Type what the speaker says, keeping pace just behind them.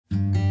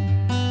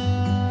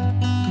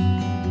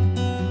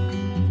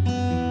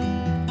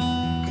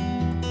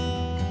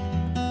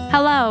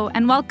Hello,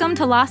 and welcome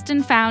to Lost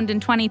and Found in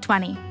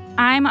 2020.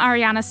 I'm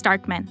Ariana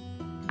Starkman.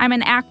 I'm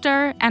an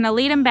actor and a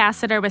lead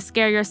ambassador with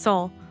Scare Your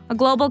Soul, a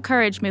global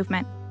courage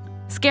movement.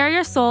 Scare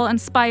Your Soul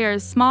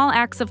inspires small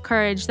acts of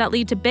courage that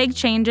lead to big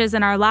changes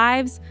in our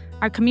lives,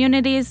 our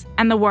communities,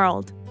 and the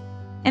world.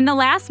 In the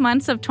last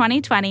months of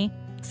 2020,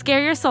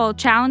 Scare Your Soul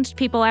challenged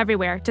people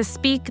everywhere to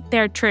speak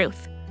their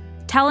truth,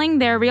 telling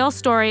their real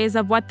stories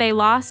of what they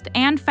lost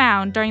and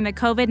found during the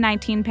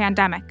COVID-19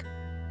 pandemic.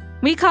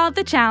 We called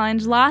the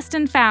challenge Lost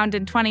and Found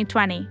in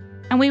 2020,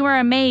 and we were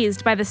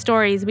amazed by the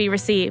stories we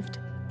received.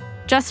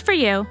 Just for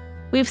you,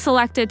 we've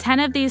selected 10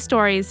 of these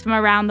stories from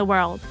around the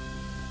world.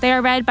 They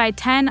are read by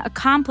 10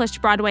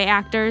 accomplished Broadway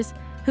actors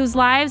whose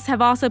lives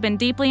have also been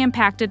deeply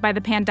impacted by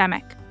the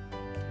pandemic.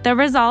 The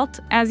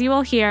result, as you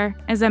will hear,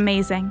 is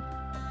amazing.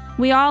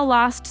 We all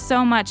lost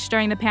so much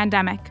during the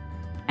pandemic,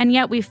 and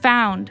yet we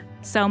found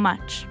so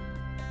much.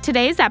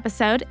 Today's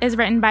episode is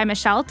written by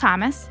Michelle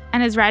Thomas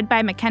and is read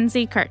by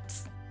McKenzie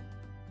Kurtz.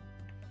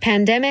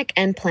 Pandemic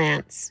and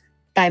Plants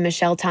by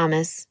Michelle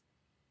Thomas.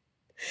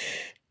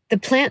 The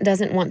plant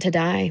doesn't want to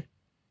die,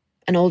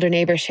 an older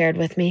neighbor shared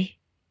with me.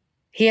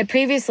 He had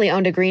previously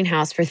owned a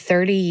greenhouse for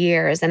 30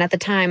 years, and at the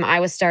time I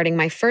was starting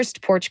my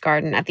first porch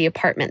garden at the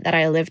apartment that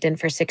I lived in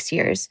for 6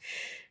 years,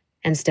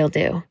 and still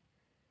do.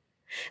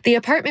 The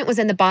apartment was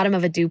in the bottom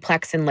of a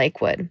duplex in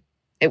Lakewood.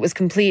 It was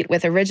complete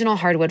with original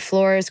hardwood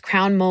floors,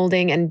 crown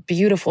molding, and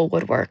beautiful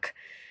woodwork.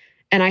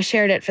 And I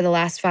shared it for the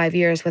last 5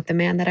 years with the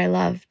man that I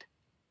loved.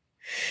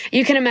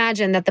 You can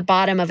imagine that the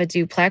bottom of a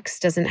duplex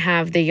doesn't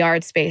have the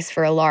yard space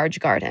for a large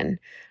garden,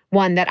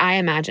 one that I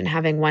imagine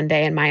having one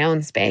day in my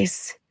own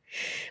space.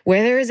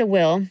 Where there is a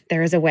will,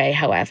 there is a way,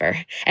 however,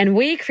 and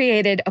we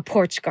created a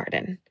porch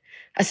garden,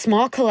 a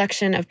small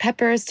collection of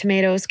peppers,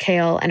 tomatoes,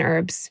 kale, and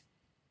herbs.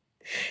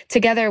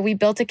 Together, we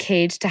built a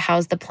cage to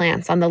house the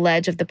plants on the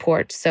ledge of the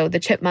porch so the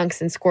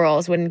chipmunks and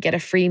squirrels wouldn't get a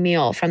free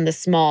meal from the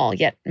small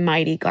yet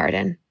mighty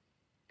garden.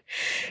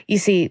 You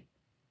see,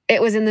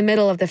 it was in the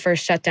middle of the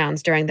first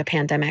shutdowns during the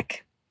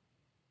pandemic.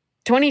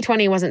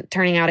 2020 wasn't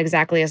turning out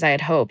exactly as I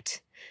had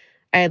hoped.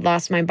 I had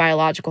lost my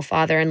biological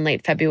father in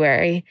late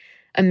February,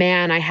 a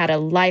man I had a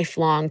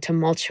lifelong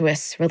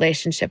tumultuous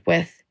relationship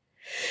with.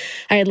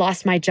 I had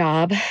lost my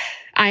job.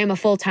 I am a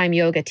full-time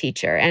yoga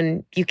teacher,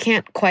 and you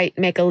can't quite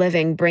make a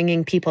living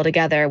bringing people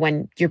together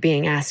when you're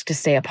being asked to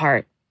stay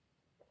apart.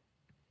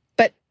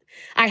 But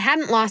I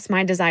hadn't lost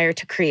my desire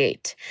to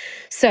create.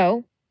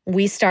 So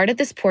we started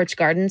this porch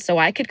garden so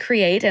I could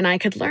create and I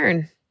could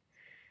learn.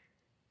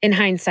 In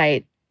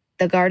hindsight,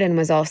 the garden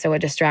was also a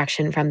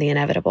distraction from the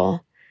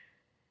inevitable.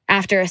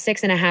 After a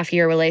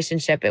 6.5-year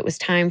relationship, it was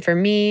time for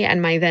me and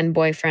my then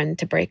boyfriend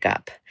to break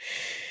up.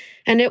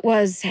 And it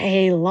was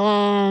a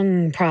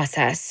long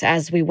process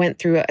as we went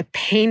through a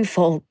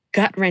painful,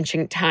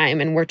 gut-wrenching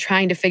time and were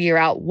trying to figure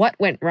out what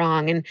went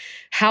wrong and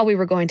how we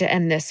were going to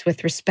end this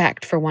with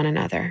respect for one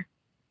another.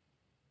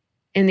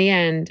 In the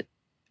end,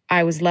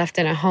 I was left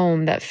in a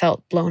home that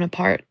felt blown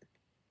apart.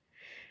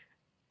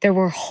 There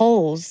were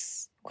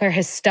holes where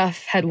his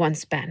stuff had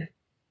once been.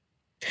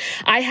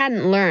 I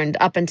hadn't learned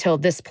up until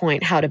this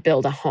point how to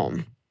build a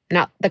home,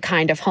 not the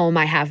kind of home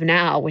I have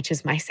now, which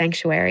is my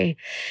sanctuary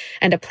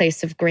and a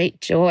place of great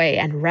joy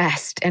and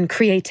rest and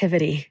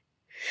creativity.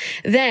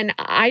 Then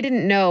I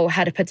didn't know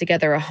how to put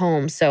together a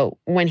home, so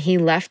when he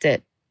left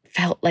it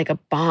felt like a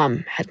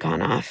bomb had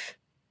gone off.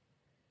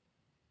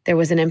 There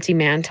was an empty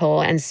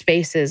mantle and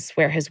spaces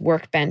where his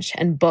workbench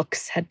and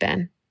books had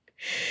been.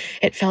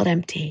 It felt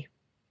empty.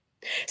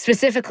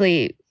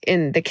 Specifically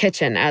in the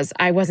kitchen, as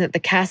I wasn't the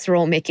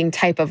casserole-making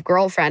type of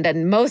girlfriend,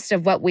 and most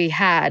of what we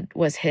had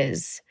was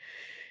his.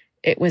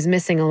 It was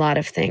missing a lot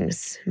of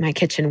things, my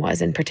kitchen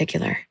was in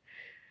particular.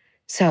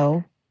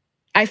 So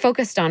I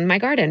focused on my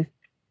garden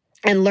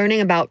and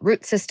learning about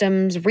root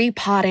systems,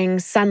 repotting,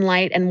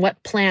 sunlight, and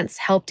what plants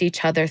helped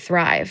each other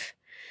thrive.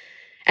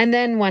 And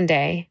then one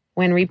day,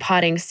 when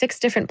repotting 6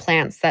 different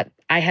plants that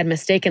I had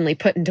mistakenly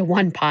put into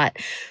one pot,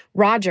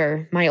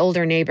 Roger, my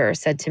older neighbor,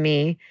 said to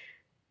me,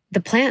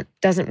 "The plant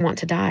doesn't want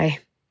to die."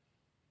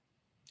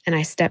 And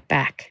I stepped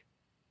back.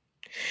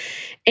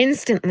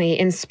 Instantly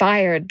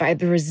inspired by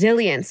the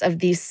resilience of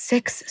these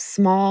 6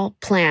 small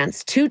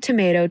plants, 2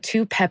 tomato,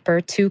 2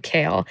 pepper, 2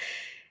 kale,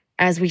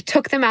 as we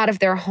took them out of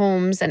their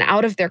homes and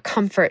out of their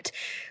comfort,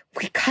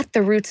 we cut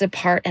the roots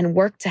apart and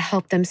worked to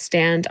help them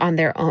stand on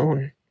their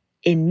own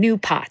in new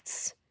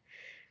pots.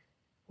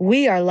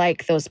 We are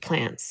like those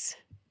plants.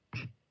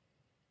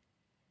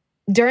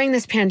 During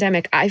this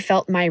pandemic, I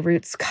felt my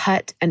roots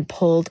cut and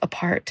pulled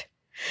apart.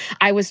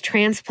 I was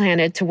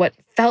transplanted to what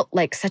felt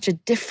like such a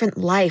different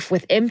life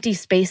with empty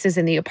spaces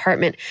in the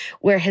apartment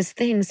where his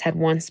things had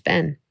once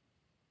been.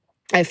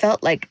 I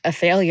felt like a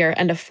failure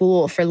and a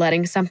fool for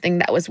letting something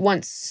that was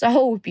once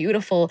so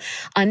beautiful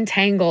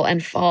untangle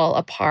and fall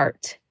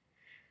apart.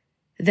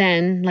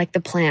 Then, like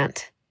the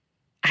plant,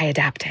 I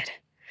adapted.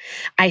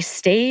 I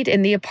stayed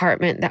in the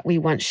apartment that we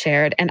once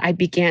shared, and I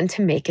began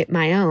to make it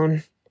my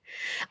own.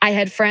 I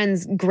had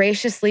friends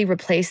graciously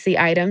replace the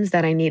items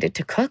that I needed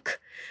to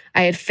cook,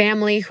 I had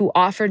family who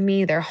offered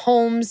me their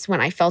homes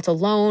when I felt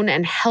alone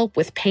and help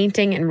with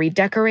painting and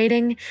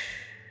redecorating.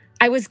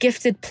 I was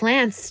gifted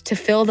plants to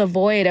fill the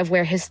void of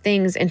where his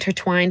things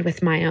intertwined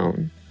with my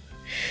own.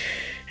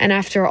 And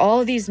after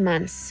all these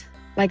months,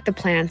 like the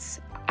plants,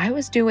 I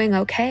was doing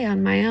okay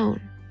on my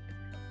own.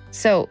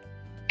 So,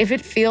 if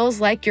it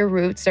feels like your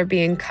roots are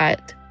being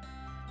cut,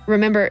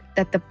 remember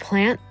that the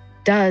plant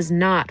does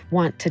not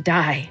want to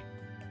die.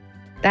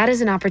 That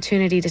is an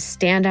opportunity to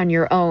stand on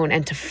your own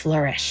and to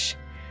flourish.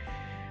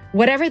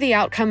 Whatever the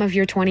outcome of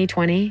your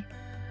 2020,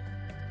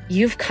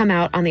 you've come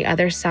out on the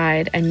other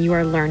side and you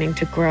are learning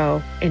to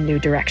grow in new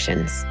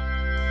directions.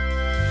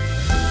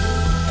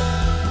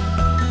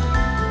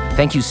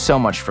 Thank you so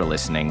much for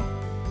listening.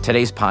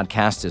 Today's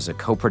podcast is a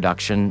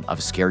co-production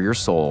of Scare Your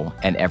Soul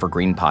and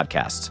Evergreen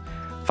Podcasts.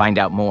 Find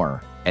out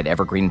more at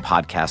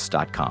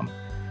evergreenpodcast.com.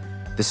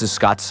 This is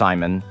Scott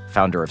Simon,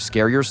 founder of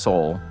Scare Your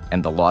Soul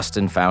and the Lost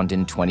and Found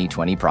in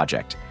 2020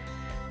 project.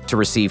 To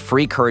receive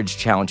free courage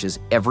challenges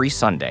every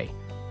Sunday,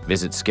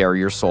 visit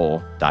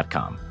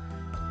scareyoursoul.com.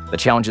 The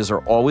challenges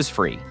are always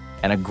free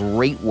and a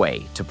great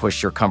way to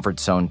push your comfort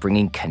zone,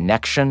 bringing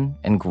connection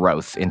and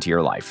growth into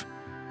your life.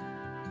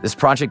 This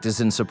project is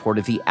in support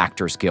of the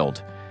Actors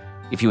Guild.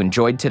 If you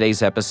enjoyed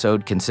today's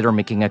episode, consider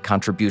making a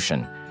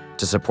contribution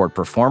to support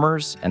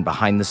performers and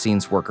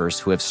behind-the-scenes workers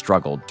who have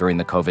struggled during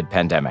the COVID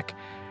pandemic.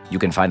 You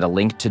can find a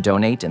link to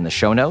donate in the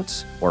show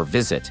notes or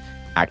visit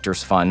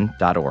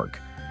actorsfund.org.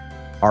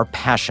 Our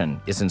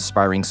passion is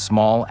inspiring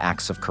small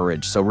acts of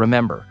courage, so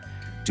remember,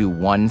 do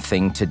one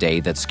thing today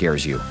that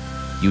scares you.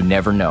 You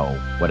never know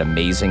what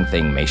amazing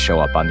thing may show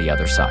up on the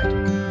other side.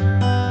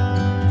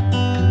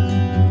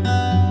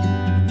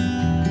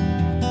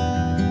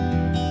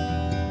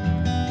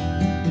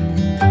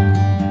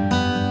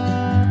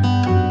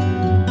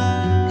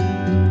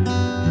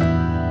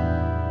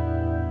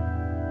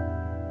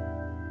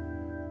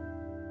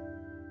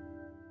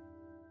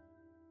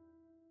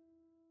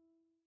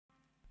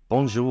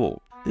 Bonjour,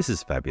 this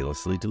is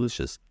Fabulously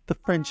Delicious, the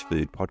French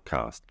food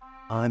podcast.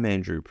 I'm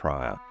Andrew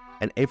Pryor,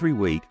 and every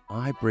week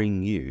I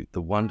bring you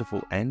the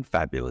wonderful and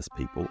fabulous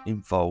people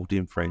involved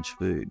in French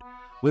food,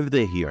 whether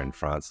they're here in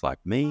France like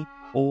me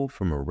or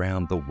from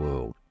around the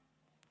world.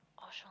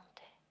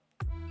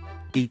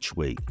 Each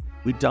week,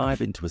 we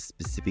dive into a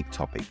specific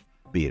topic,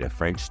 be it a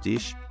French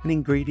dish, an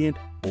ingredient,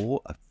 or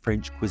a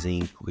French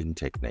cuisine cooking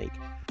technique.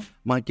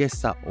 My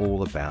guests are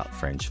all about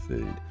French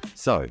food,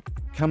 so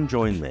come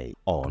join me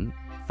on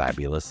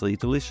Fabulously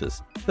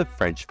Delicious, the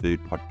French food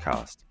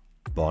podcast.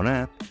 Bon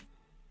app!